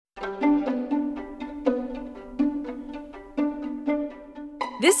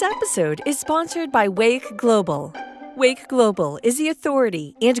This episode is sponsored by Wake Global. Wake Global is the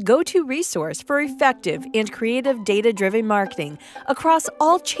authority and go-to resource for effective and creative data-driven marketing across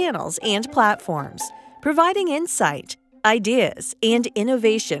all channels and platforms, providing insight, ideas, and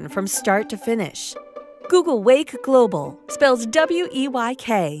innovation from start to finish. Google Wake Global, spells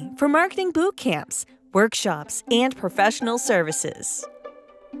W-E-Y-K, for marketing boot camps, workshops, and professional services.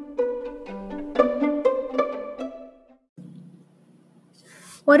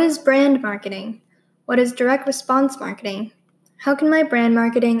 What is brand marketing? What is direct response marketing? How can my brand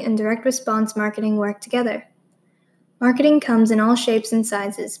marketing and direct response marketing work together? Marketing comes in all shapes and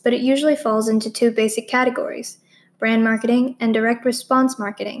sizes, but it usually falls into two basic categories: brand marketing and direct response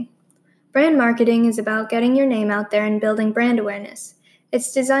marketing. Brand marketing is about getting your name out there and building brand awareness.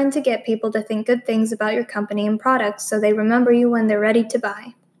 It's designed to get people to think good things about your company and products so they remember you when they're ready to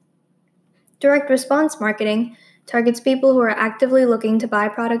buy. Direct response marketing targets people who are actively looking to buy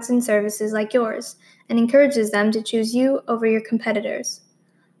products and services like yours and encourages them to choose you over your competitors.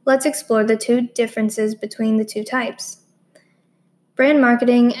 Let's explore the two differences between the two types. Brand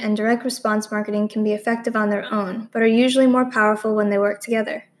marketing and direct response marketing can be effective on their own, but are usually more powerful when they work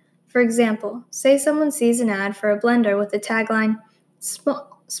together. For example, say someone sees an ad for a blender with the tagline,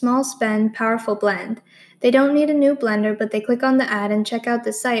 "Small spend, powerful blend." They don't need a new blender, but they click on the ad and check out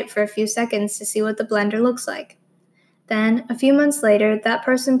the site for a few seconds to see what the blender looks like. Then, a few months later, that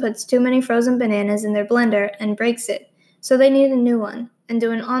person puts too many frozen bananas in their blender and breaks it, so they need a new one, and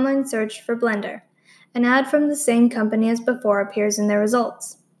do an online search for blender. An ad from the same company as before appears in their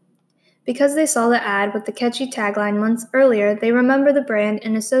results. Because they saw the ad with the catchy tagline months earlier, they remember the brand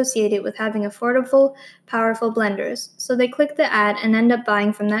and associate it with having affordable, powerful blenders, so they click the ad and end up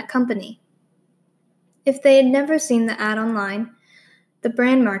buying from that company. If they had never seen the ad online, the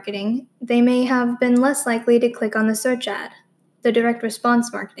brand marketing, they may have been less likely to click on the search ad, the direct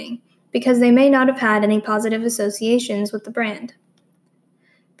response marketing, because they may not have had any positive associations with the brand.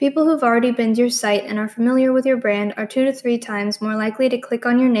 People who've already been to your site and are familiar with your brand are 2 to 3 times more likely to click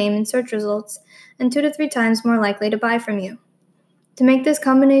on your name in search results and 2 to 3 times more likely to buy from you. To make this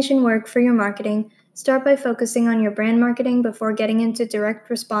combination work for your marketing, start by focusing on your brand marketing before getting into direct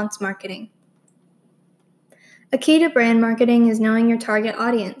response marketing. A key to brand marketing is knowing your target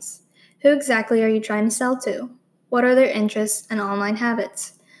audience. Who exactly are you trying to sell to? What are their interests and online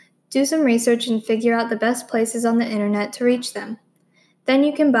habits? Do some research and figure out the best places on the internet to reach them. Then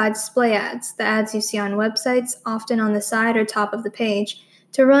you can buy display ads, the ads you see on websites, often on the side or top of the page,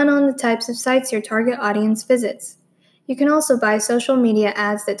 to run on the types of sites your target audience visits. You can also buy social media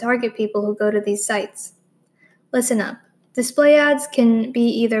ads that target people who go to these sites. Listen up. Display ads can be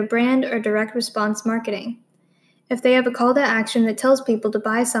either brand or direct response marketing. If they have a call to action that tells people to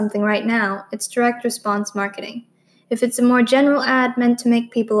buy something right now, it's direct response marketing. If it's a more general ad meant to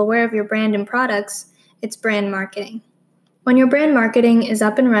make people aware of your brand and products, it's brand marketing. When your brand marketing is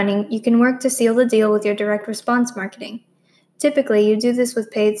up and running, you can work to seal the deal with your direct response marketing. Typically, you do this with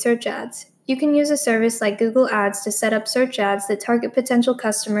paid search ads. You can use a service like Google Ads to set up search ads that target potential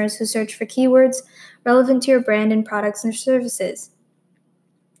customers who search for keywords relevant to your brand and products and services.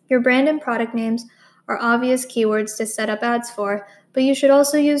 Your brand and product names are obvious keywords to set up ads for, but you should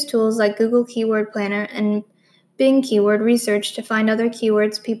also use tools like Google Keyword Planner and Bing Keyword Research to find other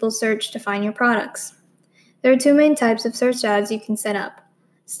keywords people search to find your products. There are 2 main types of search ads you can set up: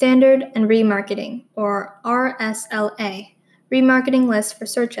 standard and remarketing, or RSLA, remarketing list for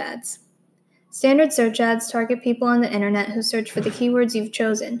search ads. Standard search ads target people on the internet who search for the keywords you've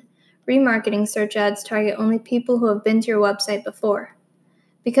chosen. Remarketing search ads target only people who have been to your website before.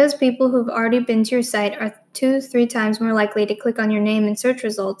 Because people who've already been to your site are 2 to 3 times more likely to click on your name in search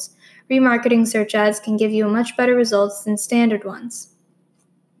results, remarketing search ads can give you much better results than standard ones.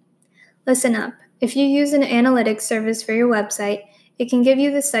 Listen up. If you use an analytics service for your website, it can give you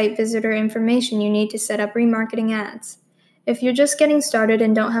the site visitor information you need to set up remarketing ads. If you're just getting started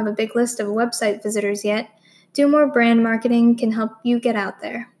and don't have a big list of website visitors yet, Do More Brand Marketing can help you get out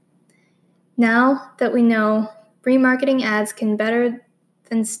there. Now that we know remarketing ads can better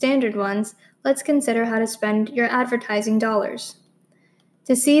than standard ones, let's consider how to spend your advertising dollars.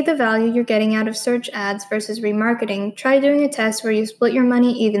 To see the value you're getting out of search ads versus remarketing, try doing a test where you split your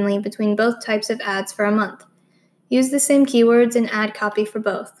money evenly between both types of ads for a month. Use the same keywords and ad copy for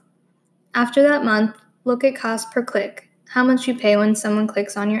both. After that month, look at cost per click, how much you pay when someone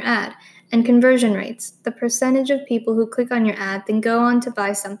clicks on your ad, and conversion rates, the percentage of people who click on your ad then go on to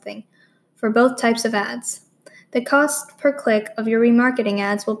buy something, for both types of ads. The cost per click of your remarketing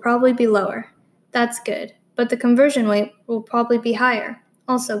ads will probably be lower. That's good, but the conversion rate will probably be higher.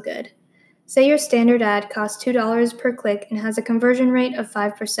 Also good. Say your standard ad costs $2 per click and has a conversion rate of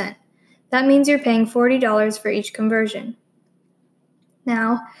 5%. That means you're paying $40 for each conversion.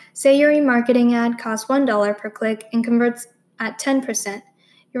 Now, say your remarketing ad costs $1 per click and converts at 10%.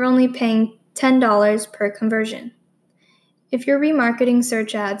 You're only paying $10 per conversion. If your remarketing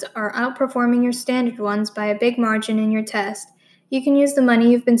search ads are outperforming your standard ones by a big margin in your test, you can use the money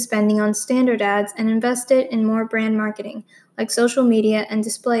you've been spending on standard ads and invest it in more brand marketing, like social media and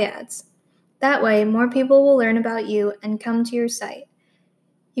display ads. That way, more people will learn about you and come to your site.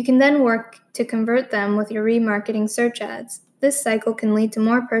 You can then work to convert them with your remarketing search ads. This cycle can lead to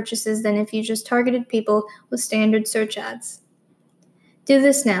more purchases than if you just targeted people with standard search ads. Do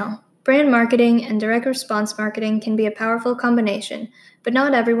this now. Brand marketing and direct response marketing can be a powerful combination, but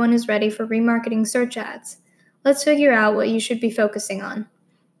not everyone is ready for remarketing search ads. Let's figure out what you should be focusing on.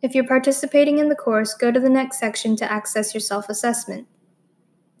 If you're participating in the course, go to the next section to access your self-assessment.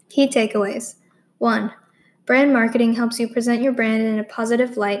 Key takeaways. 1. Brand marketing helps you present your brand in a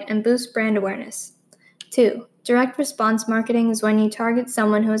positive light and boost brand awareness. 2. Direct response marketing is when you target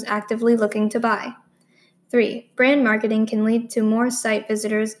someone who is actively looking to buy. 3. Brand marketing can lead to more site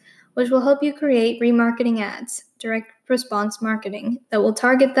visitors, which will help you create remarketing ads, direct response marketing, that will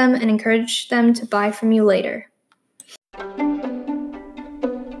target them and encourage them to buy from you later.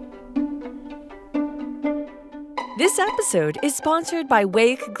 This episode is sponsored by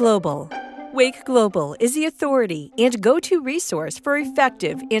Wake Global. Wake Global is the authority and go-to resource for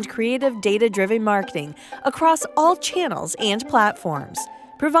effective and creative data-driven marketing across all channels and platforms,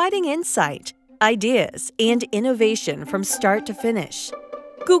 providing insight, ideas, and innovation from start to finish.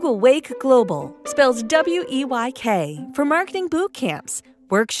 Google Wake Global, spells W-E-Y-K, for marketing boot camps,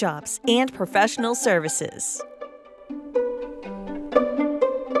 workshops, and professional services.